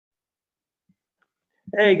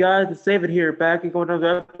Hey guys, it's David here, back again with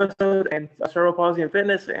another episode and cerebral palsy and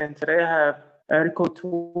fitness. And today I have Ed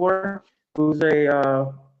Couture, who's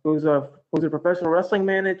a professional wrestling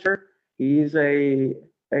manager. He's a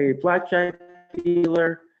blackjack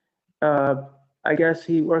dealer. Uh, I guess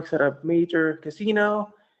he works at a major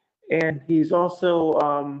casino, and he's also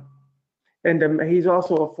a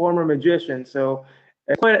former magician. So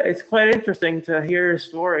it's quite interesting to hear his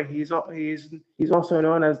story. He's also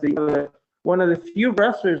known as the one of the few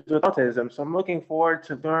wrestlers with autism. So I'm looking forward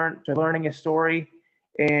to learning his story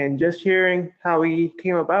and just hearing how he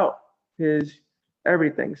came about his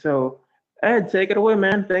everything. So Ed, take it away,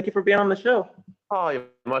 man. Thank you for being on the show. Oh, you're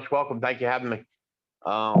much welcome. Thank you for having me.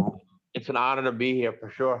 Um, it's an honor to be here for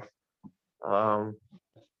sure. Um,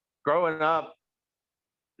 Growing up,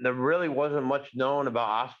 there really wasn't much known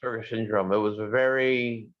about Asperger's syndrome. It was a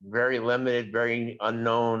very, very limited, very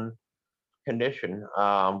unknown condition.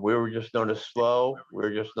 We were just known as slow. We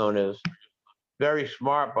were just known as very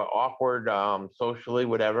smart but awkward socially,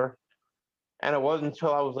 whatever. And it wasn't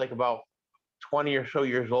until I was like about 20 or so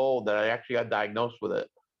years old that I actually got diagnosed with it.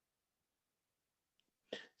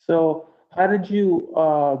 So how did you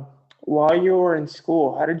while you were in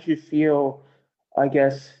school, how did you feel? I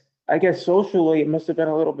guess I guess socially it must have been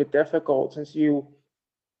a little bit difficult since you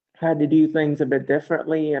had to do things a bit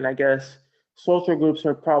differently, and I guess social groups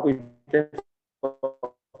are probably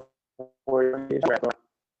difficult for you.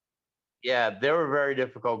 Yeah, they were very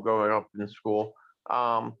difficult growing up in school.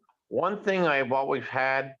 Um, One thing I've always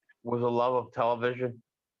had was a love of television.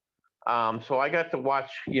 So I got to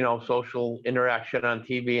watch, social interaction on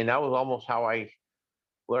TV, and that was almost how I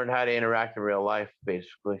learned how to interact in real life.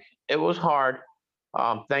 Basically, it was hard.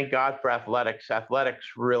 Thank God for athletics. Athletics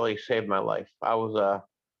really saved my life. I was a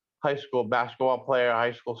high school basketball player,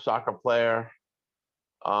 high school soccer player.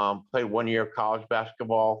 Played 1 year of college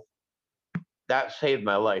basketball. That saved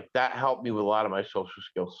my life. That helped me with a lot of my social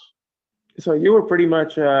skills. So you were pretty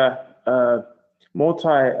much multi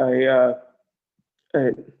a,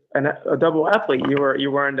 a double athlete. You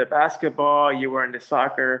were into basketball, you were into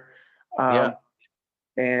soccer, Yeah, um,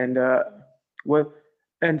 and with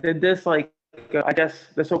and did this I guess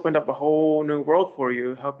this opened up a whole new world for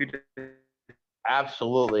you, help you to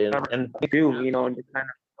absolutely. And do, and to kind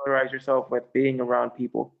of familiarize yourself with being around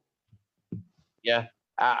people. yeah,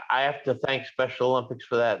 I have to thank Special Olympics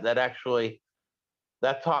for that.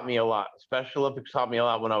 That taught me a lot. Special Olympics taught me a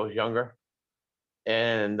lot when I was younger.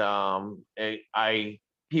 And I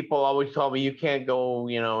people always told me you can't go,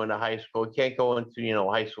 into high school, you can't go into,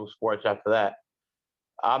 high school sports after that.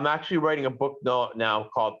 I'm actually writing a book now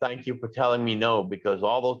called Thank You for Telling Me No, because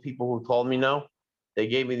all those people who told me no, they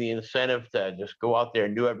gave me the incentive to just go out there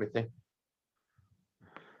and do everything.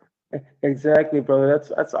 Exactly, brother.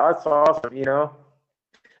 That's awesome.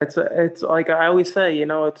 It's like I always say,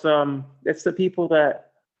 it's the people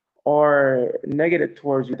that are negative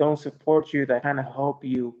towards you, don't support you, that kind of help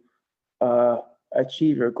you uh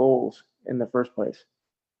achieve your goals in the first place.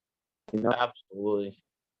 You know. Absolutely.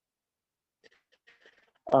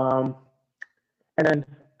 Um, and then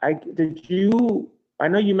I did you. I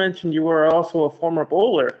know you mentioned you were also a former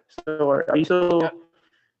bowler. So are you still Yeah.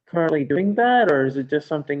 currently doing that, or is it just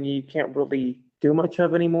something you can't really do much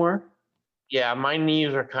of anymore? Yeah, my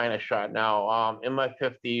knees are kind of shot now. In my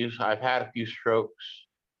 50s, I've had a few strokes.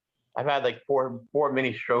 I've had like four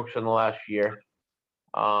mini strokes in the last year.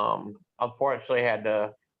 Unfortunately, I had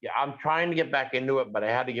to. Yeah, I'm trying to get back into it, but I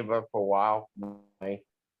had to give up for a while.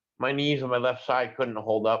 My knees on my left side couldn't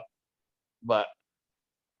hold up, but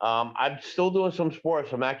I'm still doing some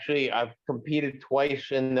sports. I've competed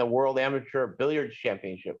twice in the World Amateur Billiards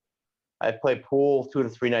Championship. I play pool 2 to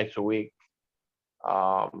 3 nights a week,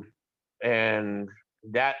 um, and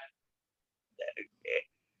that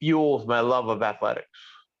fuels my love of athletics,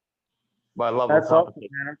 my love of That's awesome, competition.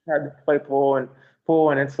 man. I've tried to play pool,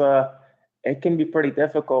 and it can be pretty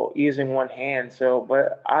difficult using one hand. So,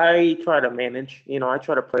 but I try to manage. I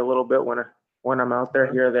try to play a little bit when I'm out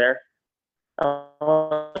there here or there.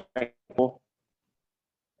 Cool.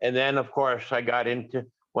 And then, of course, I got into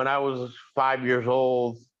when I was 5 years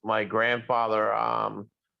old. My grandfather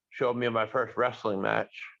showed me my first wrestling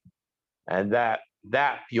match, and that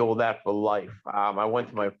fueled that for life. I went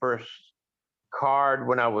to my first card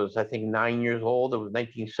when I was, I think, 9 years old. It was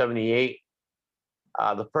 1978.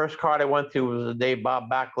 The first card I went to was the day Bob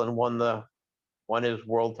Backlund won his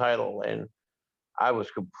world title, and I was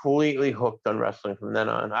completely hooked on wrestling from then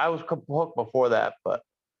on. I was hooked before that, but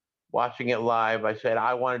watching it live, I said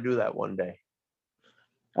I want to do that one day.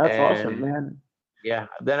 That's awesome, And man. yeah,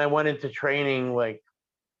 then I went into training like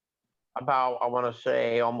about, I want to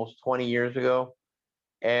say, almost 20 years ago,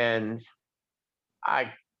 and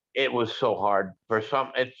I it was so hard for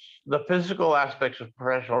some. It's the physical aspects of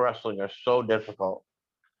professional wrestling are so difficult.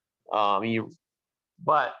 You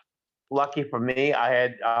but lucky for me, I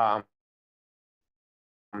had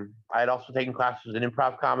also taken classes in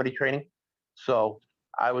improv comedy training, so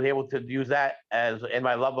I was able to use that as and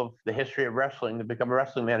my love of the history of wrestling to become a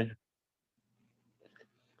wrestling manager.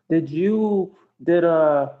 Did you did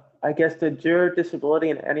I guess did your disability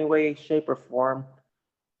in any way, shape, or form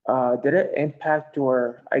did it impact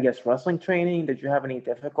your, I guess, wrestling training? Did you have any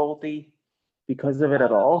difficulty because of it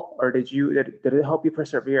at all, or did it help you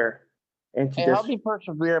persevere into It helped this? me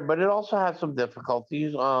persevere, but it also had some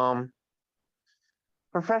difficulties.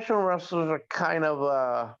 Professional wrestlers are kind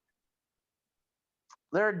of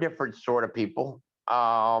they're a different sort of people.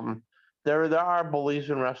 There are bullies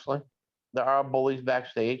in wrestling. There are bullies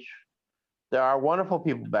backstage. There are wonderful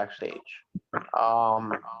people backstage.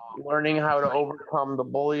 Um, Learning how to overcome the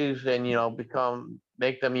bullies and become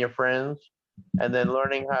make them your friends, and then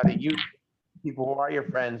learning how to use people who are your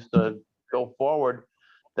friends to go forward.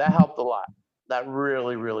 That helped a lot. That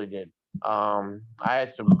really, really did. I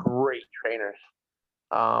had some great trainers.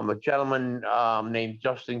 A gentleman named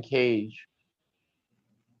Justin Cage.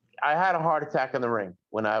 I had a heart attack in the ring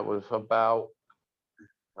when I was about,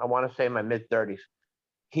 I want to say, my mid 30s.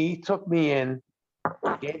 He took me in,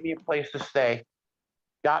 gave me a place to stay,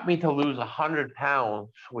 got me to lose 100 pounds,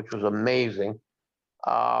 which was amazing.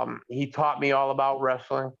 He taught me all about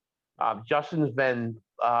wrestling. Justin's been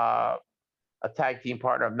a tag team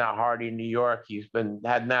partner of Matt Hardy in New York. He's been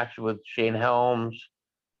had matches with Shane Helms,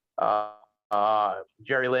 uh,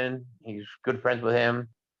 Jerry Lynn. He's good friends with him,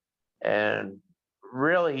 and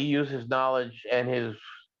really he used his knowledge and his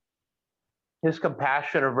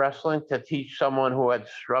compassion of wrestling to teach someone who had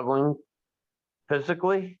struggling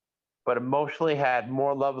physically, but emotionally had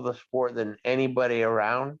more love of the sport than anybody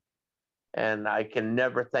around. And I can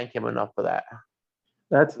never thank him enough for that.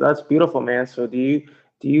 That's beautiful, man. So do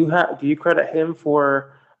you credit him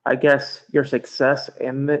for, I guess, your success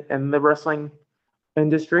in the wrestling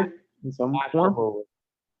industry in some form? Absolutely.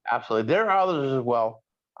 Absolutely. There are others as well.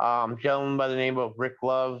 Gentlemen by the name of Rick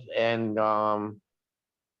Love and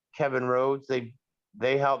Kevin Rhodes.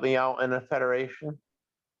 They helped me out in the federation.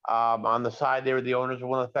 On the side, they were the owners of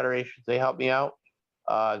one of the federations. They helped me out.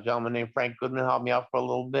 A gentleman named Frank Goodman helped me out for a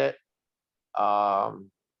little bit.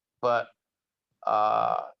 But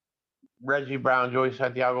uh, Reggie Brown, Joey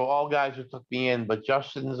Santiago, all guys who took me in. But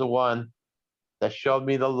Justin's the one that showed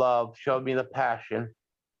me the love, showed me the passion,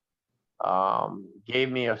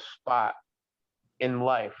 gave me a spot in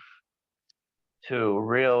life to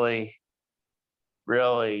really,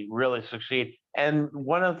 really, really succeed. And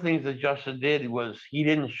one of the things that Justin did was he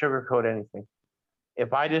didn't sugarcoat anything.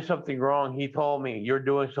 If I did something wrong, he told me you're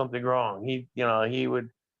doing something wrong. He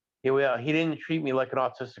didn't treat me like an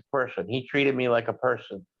autistic person. He treated me like a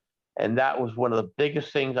person. And that was one of the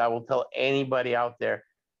biggest things I will tell anybody out there.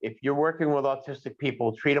 If you're working with autistic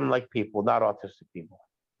people, treat them like people, not autistic people.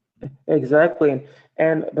 Exactly.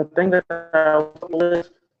 And the thing that I was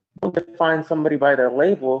don't define somebody by their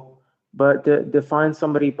label, but define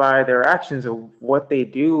somebody by their actions of what they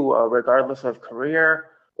do, regardless of career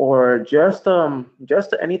or just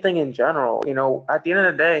anything in general. You know, at the end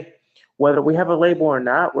of the day, whether we have a label or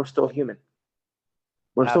not, we're still human.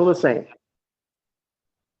 We're still the Absolutely. same.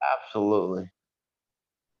 Absolutely.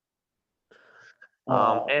 Um,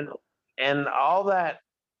 Uh, and and all that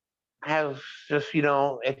has just,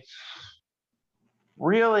 it's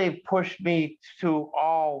really pushed me to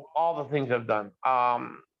all the things I've done.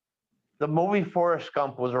 The movie Forrest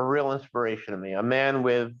Gump was a real inspiration to me. A man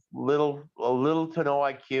with a little to no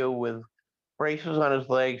IQ, with braces on his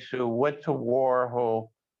legs, who went to war, who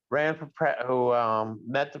who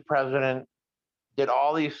met the president, did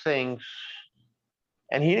all these things,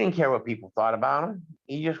 and he didn't care what people thought about him.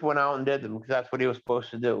 He just went out and did them because that's what he was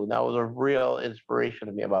supposed to do. And that was a real inspiration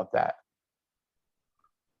to me about that.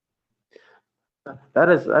 that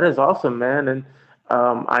is awesome, man. And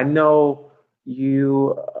I know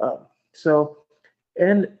you. So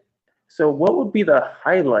and so, what would be the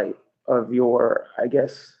highlight of your, I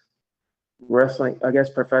guess,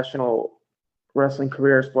 professional wrestling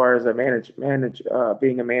career as far as a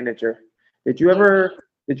being a manager? Did you There's ever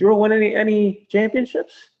did you ever win any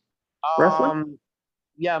championships wrestling? um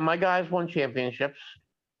yeah, my guys won championships.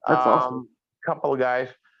 That's awesome. Couple of guys.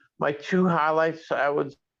 My two highlights, I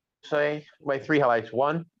would say, my three highlights.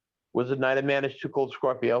 One was the night I managed Too Cold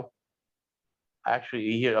Scorpio.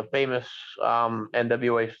 Actually, he a famous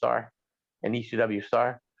NWA star and ECW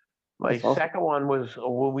star. My That's awesome. second one was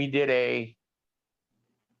when we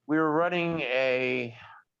were running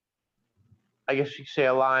I guess you could say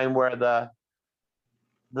a line where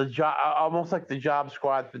the job, almost like the job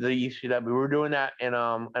squad for the ECW. We were doing that in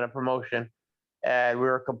a promotion, and we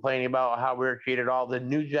were complaining about how we were treated. All the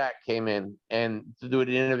New Jack came in and to do an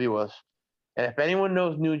interview with us. And if anyone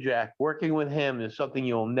knows New Jack, working with him is something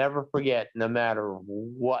you'll never forget, no matter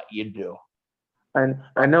what you do. And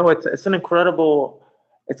I know it's an incredible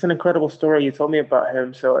story you told me about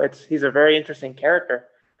him. So he's a very interesting character.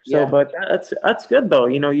 So, Yeah, but that's good though.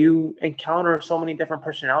 You know, you encounter so many different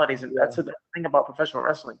personalities, and that's yeah. the thing about professional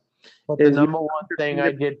wrestling But the is you number one encounter so thing many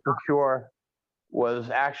I different. did for sure was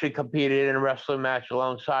actually competed in a wrestling match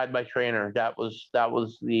alongside my trainer. That was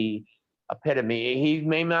the epitome. He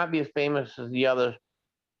may not be as famous as the others,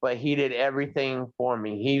 but he did everything for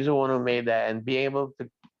me. He's the one who made that, and being able to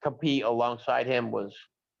compete alongside him was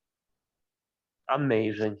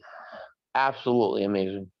amazing, absolutely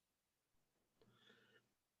amazing.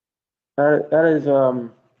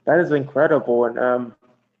 That is incredible, and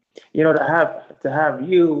you know, to have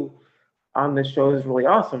you on the show is really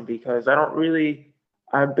awesome because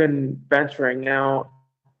I've been venturing out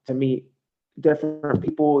to meet different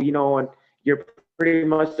people, you know, and you're pretty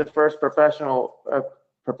much the first professional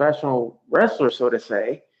wrestler, so to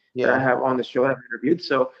say, that I Yeah. have on the show that I've interviewed.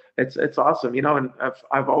 So it's awesome, you know, and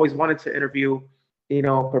I've always wanted to interview, you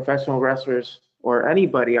know, professional wrestlers or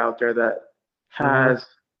anybody out there that hmm has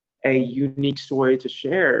a unique story to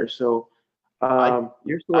share. So I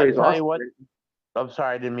your I story is tell you awesome. what. I'm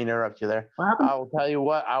sorry, I didn't mean to interrupt you there. What happened? I will tell you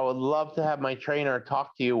what. I would love to have my trainer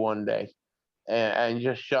talk to you one day and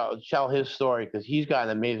just tell his story because he's got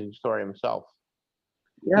an amazing story himself.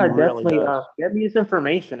 He Yeah, really definitely. does. Get me his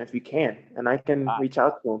information if you can, and I can I, reach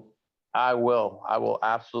out to him. I will. I will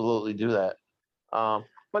absolutely do that.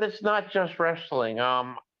 But it's not just wrestling.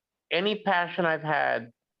 Any passion I've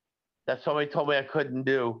had that somebody told me I couldn't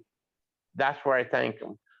do, that's where I thank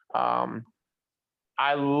them. Um,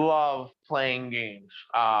 I love playing games.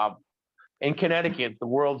 In Connecticut, the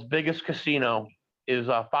world's biggest casino is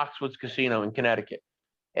Foxwoods Casino in Connecticut,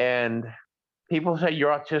 and people say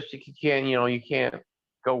you're autistic, you can't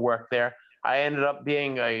go work there. I ended up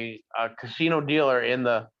being a casino dealer in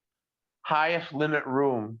the highest limit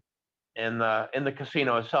room in the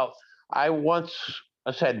casino itself. I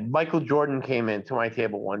said Michael Jordan came into my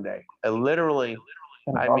table one day. Literally,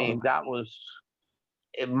 That's I awesome. mean, that was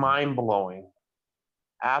mind blowing,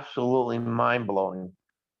 absolutely mind blowing.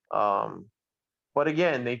 Um, but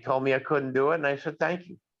again, they told me I couldn't do it, and I said thank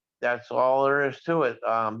you. That's all there is to it.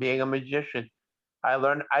 Being a magician, I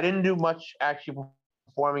learned I didn't do much actually performing as a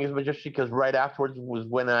magician because right afterwards was when I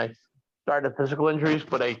started physical injuries,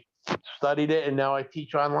 but I studied it and now I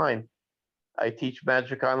teach online. I teach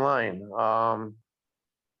magic online.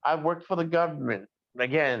 I've worked for the government.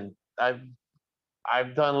 Again,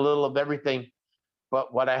 I've done a little of everything.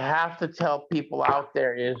 But what I have to tell people out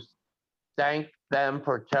there is thank them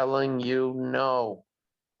for telling you no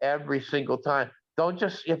every single time. Don't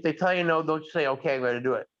just if they tell you no, don't just say okay, I'm going to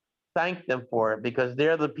do it. Thank them for it because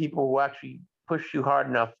they're the people who actually push you hard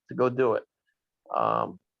enough to go do it.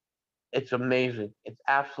 Um, it's amazing. It's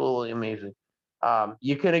absolutely amazing.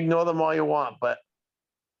 You can ignore them all you want, but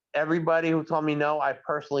everybody who told me no, I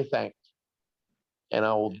personally thanked, and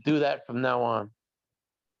I will do that from now on.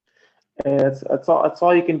 And it's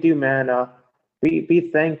all you can do, man. Be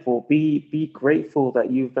thankful. Be grateful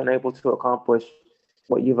that you've been able to accomplish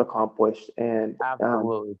what you've accomplished, and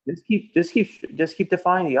Absolutely. just keep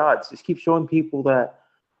defying the odds. Just keep showing people that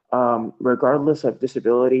regardless of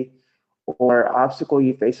disability or obstacle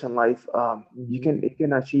you face in life, hmm you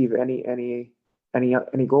can achieve any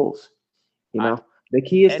goals. You I know, the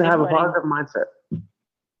key is to have a anybody, positive mindset.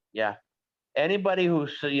 yeah, anybody who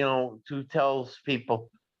tells people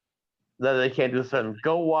that they can't do something,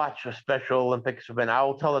 go watch a Special Olympics event. I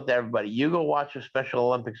will tell it to everybody. You go watch a Special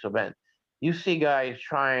Olympics event. You see guys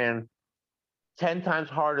trying 10 times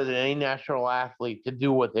harder than any national athlete to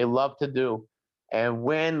do what they love to do. And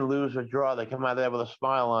win, lose, or draw, they come out of there with a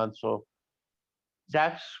smile on. So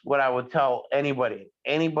that's what I would tell anybody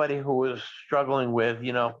who is struggling with,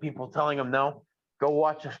 people telling them no, go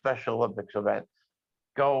watch a Special Olympics event.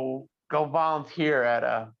 Go volunteer at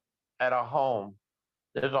a home.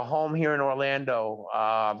 There's a home here in Orlando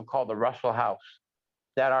called the Russell House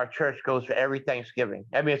that our church goes for every Thanksgiving.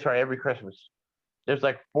 I mean, sorry, every Christmas. There's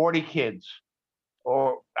like 40 kids,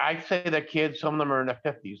 or I'd say they're kids. Some of them are in their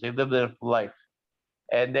 50s. They lived their life,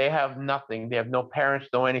 and they have nothing. They have no parents,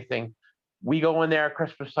 no anything. We go in there at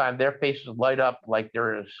Christmas time. Their faces light up like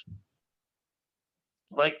there is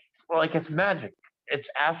like like it's magic. It's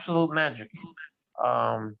absolute magic.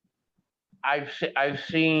 Um, I've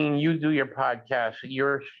seen you do your podcast.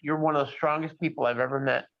 You're one of the strongest people I've ever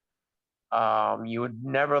met. You would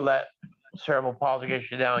never let cerebral palsy gets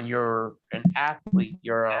you down. You're an athlete.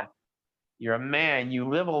 You're a man. You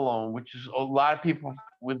live alone, which is a lot of people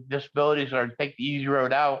with disabilities are take the easy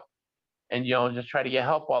road out and just try to get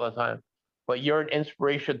help all the time. But you're an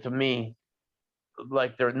inspiration to me,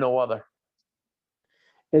 like there's no other.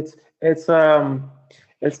 It's it's um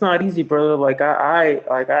it's not easy, brother. I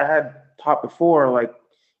had taught before,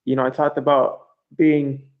 I talked about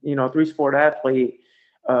being, three sport athlete,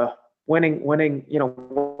 winning, winning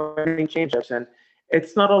championships, and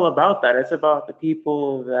it's not all about that. It's about the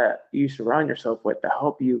people that you surround yourself with that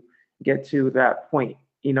help you get to that point.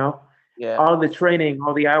 Yeah, All the training,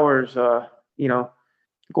 all the hours, you know,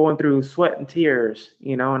 going through sweat and tears,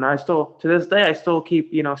 and I still, to this day, I still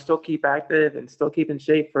keep, still keep active and still keep in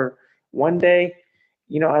shape for one day.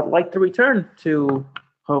 I'd like to return to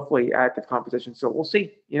hopefully active competition. So we'll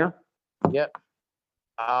see. yep.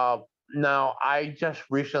 Uh, Now I just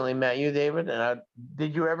recently met you, David, and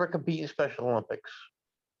did you ever compete in Special Olympics?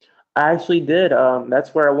 I actually did.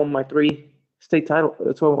 That's where I won my three state title.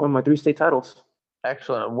 That's where I won my three state titles.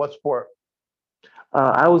 Excellent. What sport?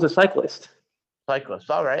 I was a cyclist.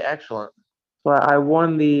 Cyclist. All right, excellent. So I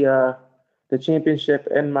won the championship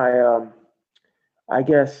in my I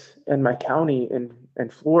guess in my county in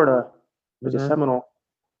Florida, which is Hmm. Seminole,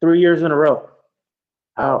 3 years in a row.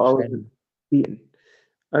 I was Outstanding. beaten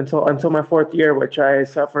until my fourth year, which I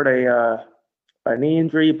suffered a knee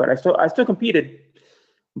injury, but I still competed,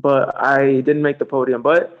 but I didn't make the podium.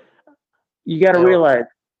 But you got to You know, realize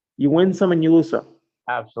you win some and you lose some.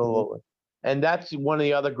 absolutely. And that's one of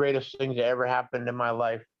the other greatest things that ever happened in my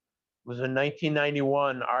life. Was in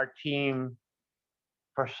 1991. Our team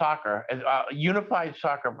for soccer, unified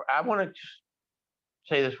soccer. I want to just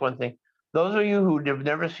say this one thing. Those of you who have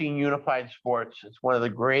never seen unified sports, it's one of the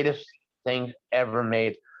greatest things ever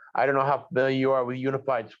made. I don't know how familiar you are with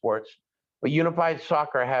unified sports, but unified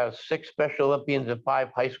soccer has 6 Special Olympians and 5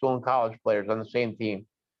 high school and college players on the same team.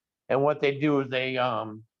 And what they do is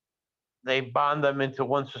they bond them into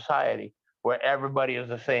one society where everybody is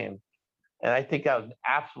the same. And I think that was an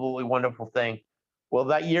absolutely wonderful thing. Well,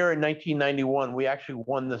 that year in 1991, we actually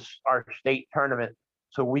won our state tournament.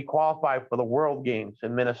 So we qualified for the World Games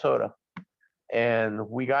in Minnesota. And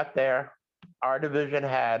we got there. Our division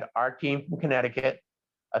had our team from Connecticut,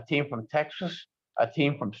 a team from Texas, a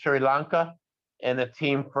team from Sri Lanka, and a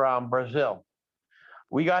team from Brazil.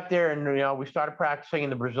 We got there and we started practicing,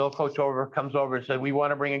 and the Brazil coach comes over and said, "We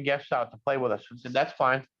want to bring a guest out to play with us." We said, "That's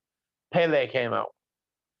fine." Pele came out.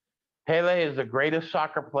 Pele is the greatest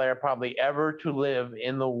soccer player probably ever to live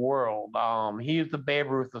in the world. He is the Babe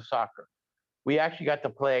Ruth of soccer. We actually got to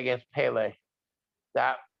play against Pele.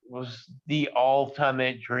 That was the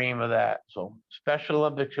ultimate dream of that. So Special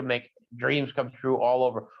Olympics should make dreams come true all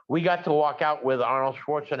over. We got to walk out with Arnold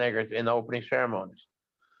Schwarzenegger in the opening ceremonies.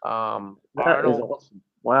 That is awesome.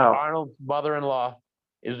 Wow. Arnold's mother-in-law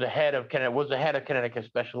is the head of was the head of Connecticut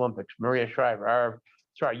Special Olympics, Maria Shriver, or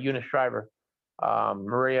sorry, Eunice Shriver.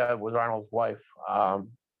 Maria was Arnold's wife.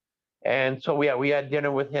 And so we had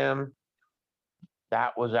dinner with him.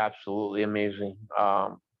 That was absolutely amazing.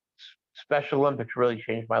 Special Olympics really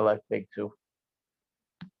changed my life big too.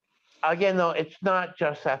 Again, though, it's not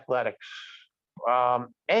just athletics.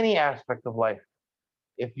 Any aspect of life.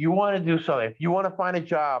 If you want to do something, if you want to find a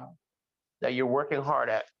job that you're working hard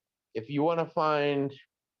at, if you want to find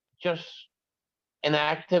just an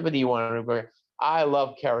activity you want to do, I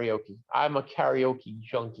love karaoke. I'm a karaoke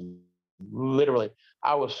junkie. Literally,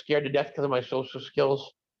 I was scared to death because of my social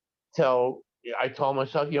skills. Till I told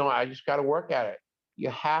myself, I just got to work at it. You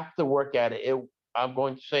have to work at it. I'm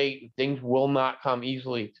going to say things will not come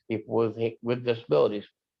easily to people with disabilities.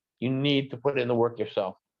 You need to put in the work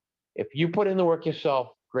yourself. If you put in the work yourself,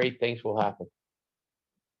 great things will happen.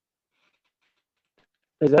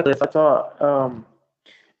 Exactly.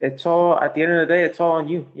 It's all at the end of the day, it's all on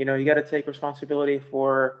you. You got to take responsibility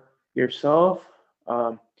for yourself.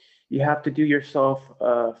 Um, you have to do yourself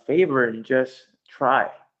a favor and just try.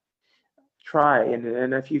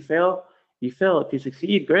 And if you fail, you fail. If you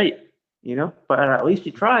succeed, great. But at least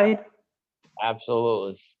you tried.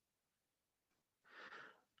 Absolutely.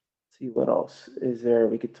 See what else is there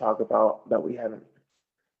we could talk about that we haven't.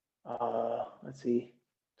 Let's see.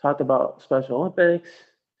 Talked about Special Olympics.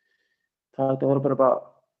 Talked a little bit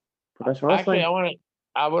about professional Actually, wrestling.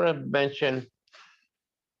 I want to mention.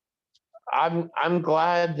 I'm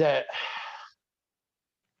glad that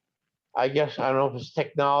I guess I don't know if it's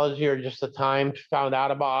technology or just the times found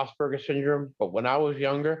out about Asperger's syndrome, but when I was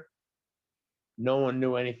younger, no one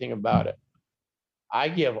knew anything about it. I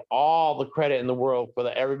give all the credit in the world for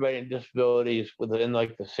everybody in disabilities within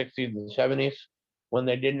like the 60s and 70s. when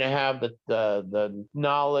they didn't have the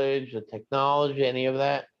knowledge, the technology, any of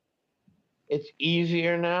that. It's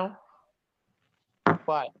easier now,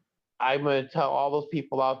 but I'm going to tell all those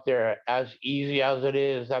people out there, as easy as it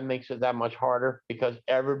is, that makes it that much harder because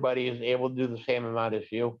everybody is able to do the same amount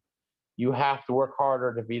as you. You have to work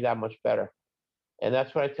harder to be that much better. And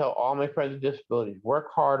that's what I tell all my friends with disabilities: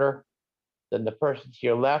 work harder than the person to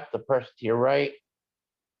your left, the person to your right.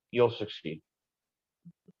 You'll succeed.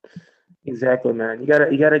 Exactly, man. You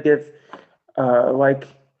gotta give uh like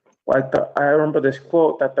I remember this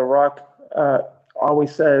quote that The Rock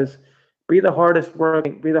always says, be the hardest worker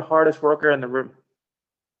in the room.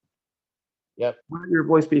 Yep. Let your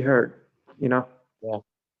voice be heard, you know? Yeah.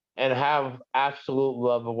 And have absolute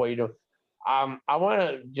love of what you do. I want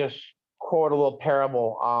to just quote a little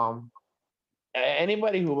parable.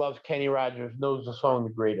 Anybody who loves Kenny Rogers knows the song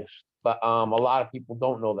 "The Greatest," but a lot of people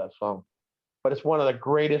don't know that song. But it's one of the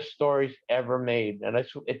greatest stories ever made, and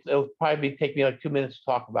it'll probably take me like 2 minutes to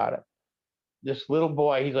talk about it. This little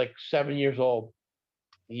boy, he's like 7 years old.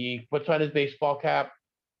 He puts on his baseball cap,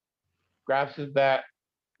 grabs his bat,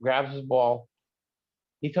 grabs his ball.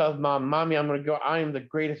 He tells mom, "Mommy, I'm gonna go. I am the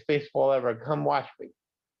greatest baseball ever. Come watch me."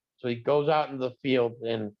 So he goes out into the field,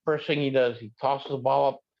 and first thing he does, he tosses the ball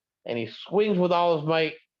up, and he swings with all his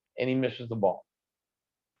might, and he misses the ball.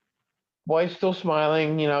 Boy's still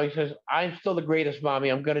smiling, he says, "I'm still the greatest, mommy.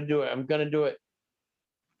 I'm gonna do it. I'm gonna do it."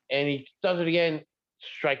 And he does it again,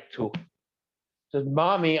 strike two. Says,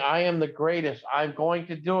 "Mommy, I am the greatest. I'm going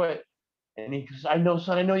to do it." And he says, "I know,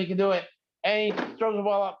 son, I know you can do it." And he throws the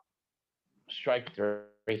ball up, strike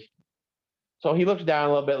three. So he looks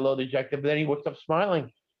down a little dejected, but then he looks up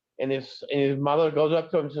smiling. And his mother goes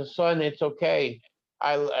up to him and says, "Son, it's okay.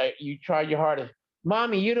 You tried your hardest."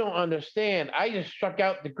 "Mommy, you don't understand. I just struck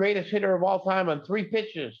out the greatest hitter of all time on 3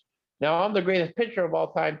 pitches. Now I'm the greatest pitcher of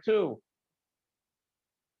all time too."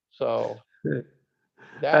 So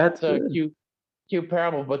That's that's a good. cute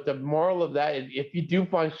parable. But the moral of that is, if you do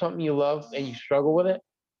find something you love and you struggle with it,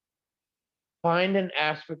 find an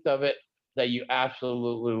aspect of it that you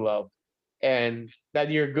absolutely love and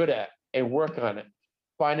that you're good at and work on it.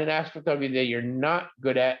 Find an aspect of you that you're not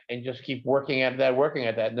good at and just keep working at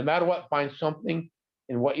that. No matter what, find something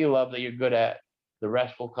in what you love that you're good at. The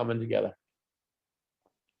rest will come in together.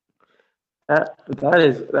 That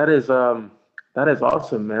is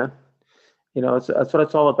awesome, man. That's what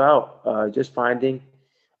it's all about. Just finding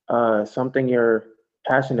something you're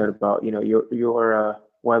passionate about. Your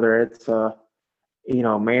whether it's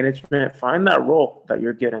management. Find that role that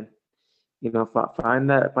you're getting. Find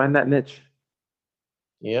that niche.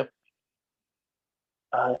 Yep.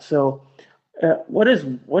 So, what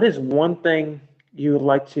is one thing you would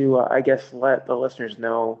like to, I guess, let the listeners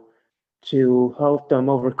know to help them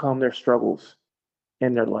overcome their struggles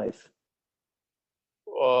in their life?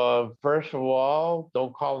 First of all,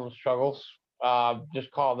 don't call them struggles.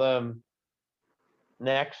 Just call them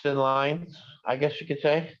next in lines, I guess you could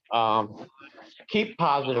say. Keep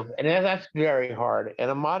positive, and that's very hard in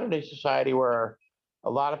a modern day society where a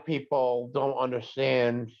lot of people don't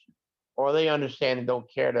understand, or they understand and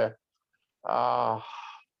don't care to, uh,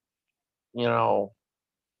 you know,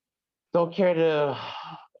 don't care to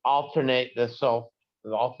alternate the self.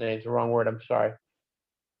 Alternate is the wrong word. I'm sorry.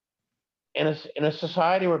 In a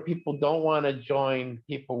society where people don't want to join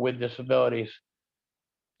people with disabilities,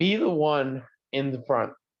 be the one in the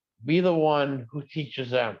front. Be the one who teaches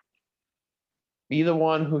them. Be the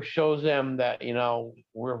one who shows them that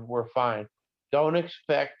we're fine. Don't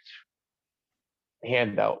expect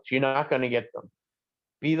handouts. You're not going to get them.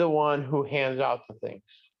 Be the one who hands out the things.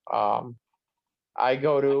 Um, I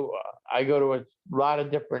go to a lot of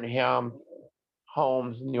different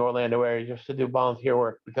homes in the Orlando area just to do volunteer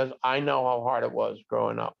work because I know how hard it was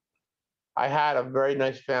growing up. I had a very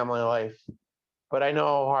nice family life, but I know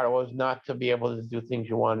how hard it was not to be able to do things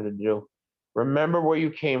you wanted to do. Remember where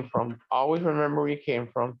you came from. Always remember where you came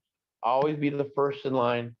from. Always be the first in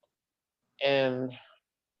line, and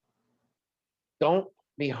don't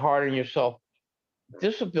be hard on yourself.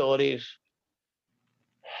 Disabilities,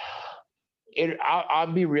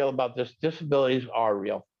 I'll be real about this. Disabilities are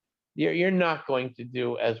real. You're not going to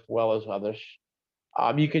do as well as others.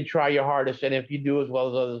 You can try your hardest, and if you do as well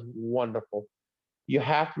as others, wonderful. You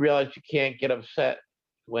have to realize you can't get upset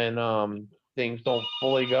when things don't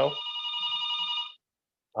fully go.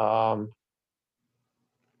 Um,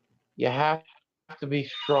 you have to be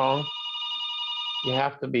strong. You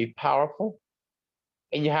have to be powerful,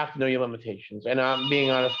 and you have to know your limitations. And I'm being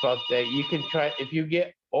honest about that. You can try if you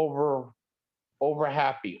get over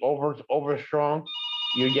happy, over strong,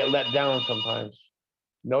 you get let down sometimes.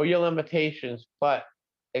 Know your limitations, but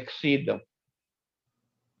exceed them.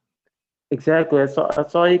 exactly.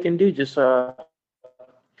 That's all you can do. Just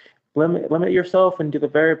limit yourself and do the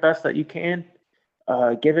very best that you can.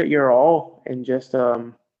 Give it your all, and just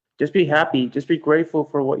be happy. Just be grateful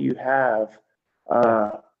for what you have. Yeah,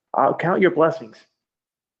 Uh, I'll count your blessings.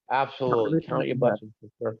 Count absolutely. everything Count that your you have blessings for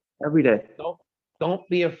sure. every day. Don't don't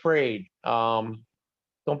be afraid.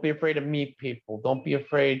 Don't be afraid to meet people. Don't be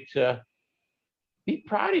afraid to be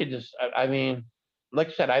proud of you. Just I mean, like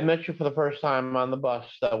I said, I met you for the first time on the bus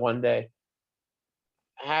that one day.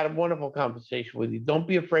 I had a wonderful conversation with you. Don't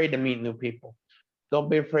be afraid to meet new people. Don't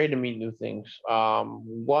be afraid to meet new things.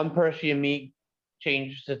 One person you meet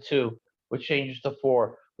changes to two, which changes to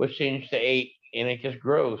four, which changes to eight, and it just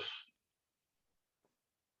grows.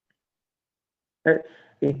 Uh,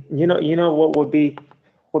 you know what would be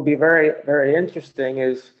very very interesting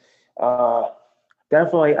is uh,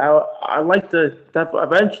 definitely I like to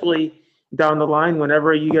eventually down the line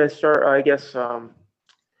whenever you guys start I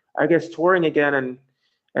guess touring again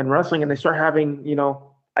and wrestling and they start having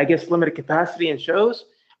I guess limited capacity in shows.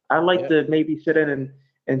 I like Yeah. to maybe sit in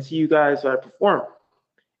and see you guys perform.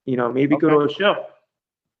 Maybe go Okay. to a show.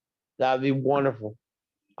 That'd be wonderful.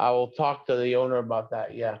 I will talk to the owner about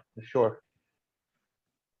that. Yeah, for sure.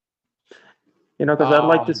 Because Um, I'd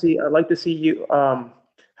like to see you.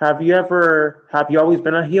 Have you always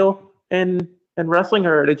been a heel in wrestling,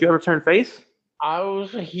 or did you ever turn face? I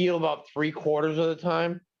was a heel about 3/4 of the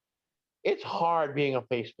time. It's hard being a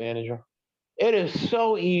face manager. It is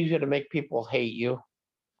so easy to make people hate you.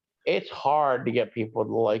 It's hard to get people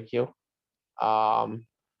to like you. Um,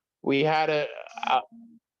 we had a,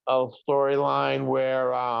 a storyline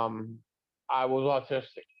where I was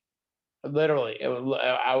autistic. Literally,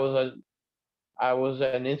 I was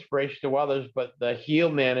an inspiration to others, but the heel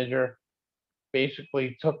manager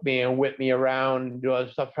basically took me and whipped me around and do other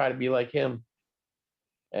stuff, try to be like him.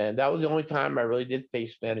 And that was the only time I really did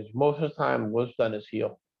face manage. Most of the time was done as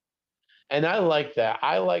heel. And I like that.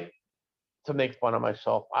 I like to make fun of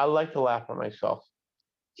myself. I like to laugh at myself.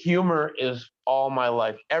 Humor is all my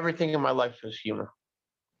life. Everything in my life is humor.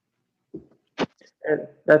 And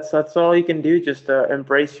that's all you can do. Just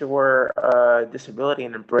embrace your disability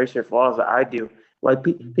and embrace your flaws. I do. Like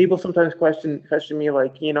Mhm. people sometimes question me,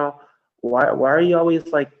 like why are you always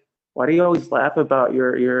like why do you always laugh about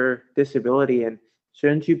your disability and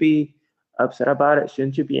shouldn't you be upset about it?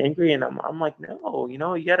 Shouldn't you be angry? And I'm like no,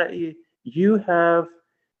 you have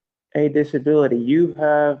a disability. You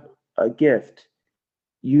have a gift.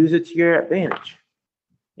 Use it to your advantage.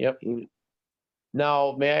 Yep.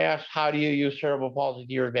 Now, may I ask, how do you use cerebral palsy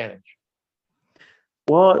to your advantage?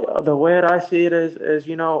 Well, the way that I see it is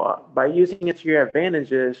by using it to your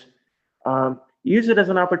advantage is use it as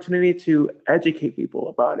an opportunity to educate people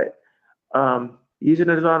about it. Use it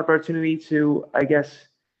as an opportunity to, I guess,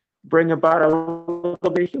 bring about a little bit of humor.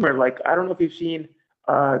 Like, I don't know if you've seen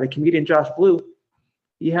the comedian Josh Blue.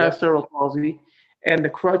 He has Yep. cerebral palsy, and the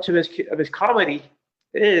crutch of his comedy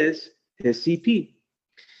is his CP.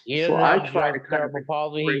 He So doesn't I have try to kind of cerebral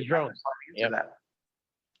palsy. incorporate He's that drunk. mentality into Yep. that.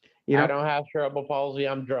 You I know? don't have cerebral palsy.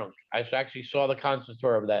 I'm drunk. I actually saw the concert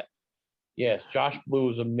tour of that. Yes, Josh Blue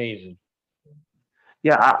is amazing.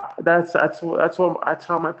 Yeah, that's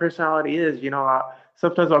how my personality is.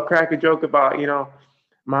 Sometimes I'll crack a joke about Yeah.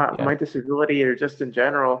 my disability or just in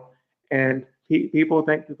general, and people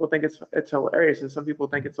think it's hilarious, and some people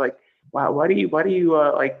think it's like, wow, why do you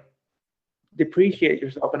like depreciate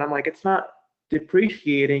yourself? And I'm like, it's not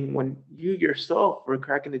depreciating when you yourself were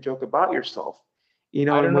cracking the joke about yourself,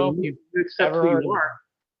 I and don't know when if you've you accept ever who heard you of, are,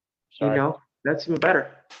 sorry. that's even better.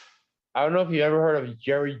 I don't know if you ever heard of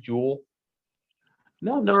Jerry Jewell.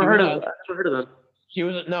 No, She was I've on, never heard of them. she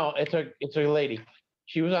was, no, it's a lady.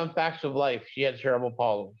 She was on Facts of Life. She had cerebral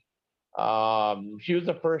palsy. She was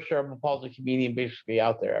the first cerebral palsy comedian basically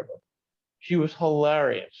out there ever. She was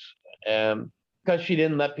hilarious. Because she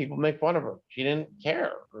didn't let people make fun of her. She didn't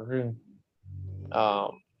care.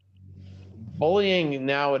 Um, bullying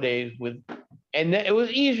nowadays it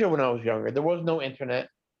was easier when I was younger. There was no internet.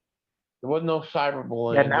 There was no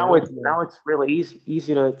Yeah, cyberbullying. There now was it's no, now it's really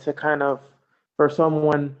easy to kind of for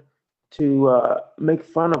someone to make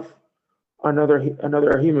fun of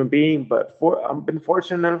another human being. But I've been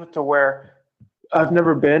fortunate enough to where I've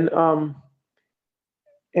never been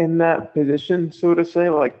in that position, so to say,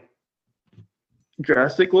 like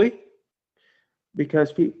drastically,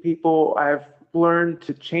 because people I've learned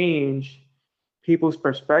to change people's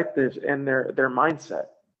perspectives and their mindset,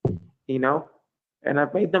 you know, and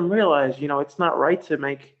I've made them realize, it's not right to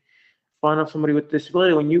make fun of somebody with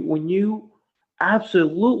disability when you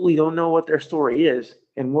absolutely don't know what their story is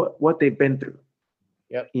and what they've been through.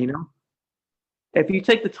 yep. If you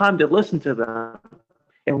take the time to listen to them,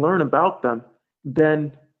 and learn about them,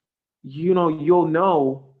 then you'll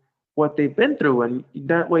know what they've been through, and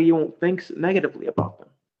that way you won't think negatively about them.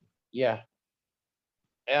 Yeah.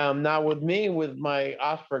 Now with me, with my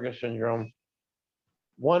Asperger syndrome,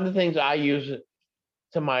 one of the things I use it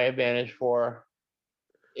to my advantage for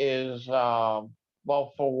is,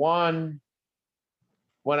 well, for one,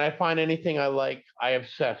 when I find anything I like, I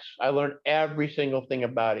obsess. I learn every single thing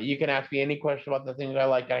about it. You can ask me any question about the things I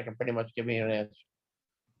like, and I can pretty much give you an answer.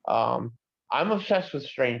 Um, I'm obsessed with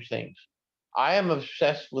strange things. I am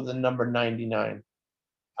obsessed with the number 99.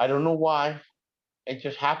 I don't know why. It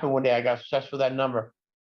just happened one day. I got obsessed with that number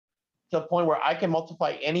to the point where I can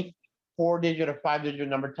multiply any 4-digit or 5-digit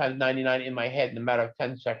number times 99 in my head in a matter of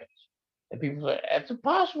 10 seconds. And people say, it's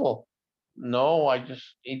impossible. No, it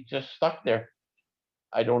just stuck there.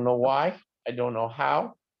 I don't know why. I don't know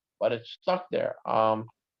how, but it's stuck there.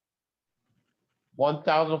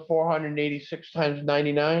 1,486 times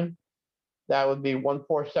 99, that would be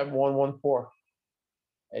 147114.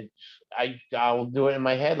 It's I will do it in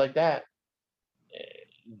my head like that.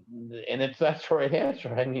 And that's the right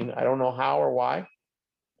answer. I mean, I don't know how or why.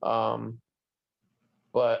 Um,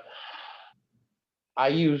 but I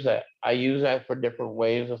use that. I use that for different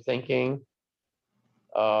ways of thinking.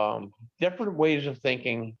 Different ways of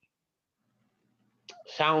thinking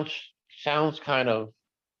sounds sounds kind of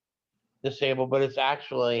disabled, but it's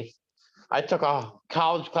actually, I took a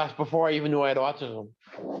college class before I even knew I had autism,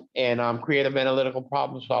 and creative analytical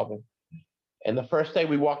problem solving. And the first day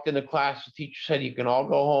we walked into class, the teacher said, "You can all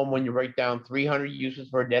go home when you write down 300 uses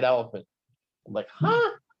for a dead elephant." I'm like,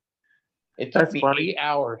 huh? It took That's me funny. 8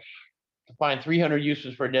 hours to find 300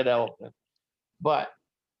 uses for a dead elephant, but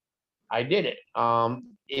I did it.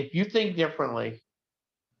 If you think differently,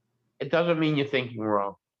 it doesn't mean you're thinking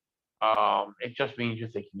wrong. It just means you're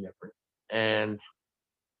thinking different, and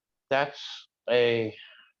that's a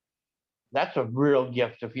that's a real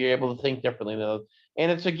gift if you're able to think differently than others.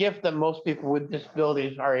 And it's a gift that most people with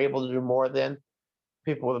disabilities are able to do more than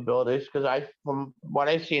people with abilities. Because from what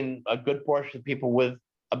I've seen, a good portion of people with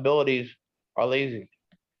abilities are lazy.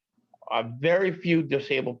 Very few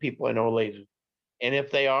disabled people I know are lazy. And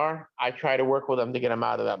if they are, I try to work with them to get them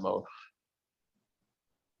out of that mode.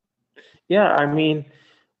 Yeah, I mean,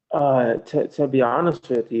 to be honest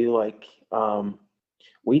with you, like,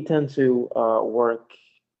 we tend to work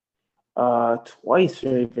twice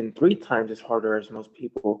or even three times as harder as most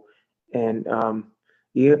people, and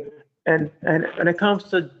you and when it comes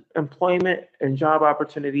to employment and job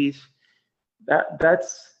opportunities,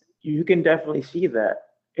 that's you can definitely see that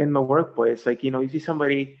in the workplace. Like, you see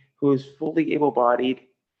somebody who is fully able-bodied,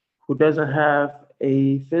 who doesn't have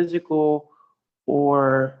a physical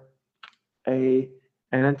or a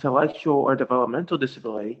an intellectual or developmental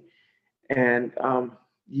disability, and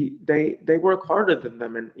they work harder than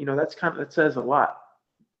them, and that says a lot.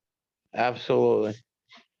 Absolutely.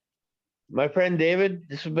 My friend David,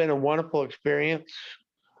 this has been a wonderful experience.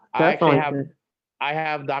 I actually have Definitely, I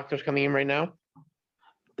have doctors coming in right now.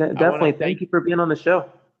 I want definitely. to Thank you for being on the show.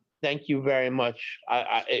 thank you very much.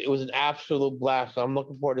 It was an absolute blast. I'm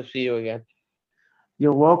looking forward to see you again.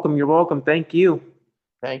 You're welcome. You're welcome. Thank you.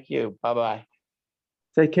 Thank you. Bye bye.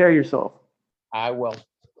 Take care of yourself. I will.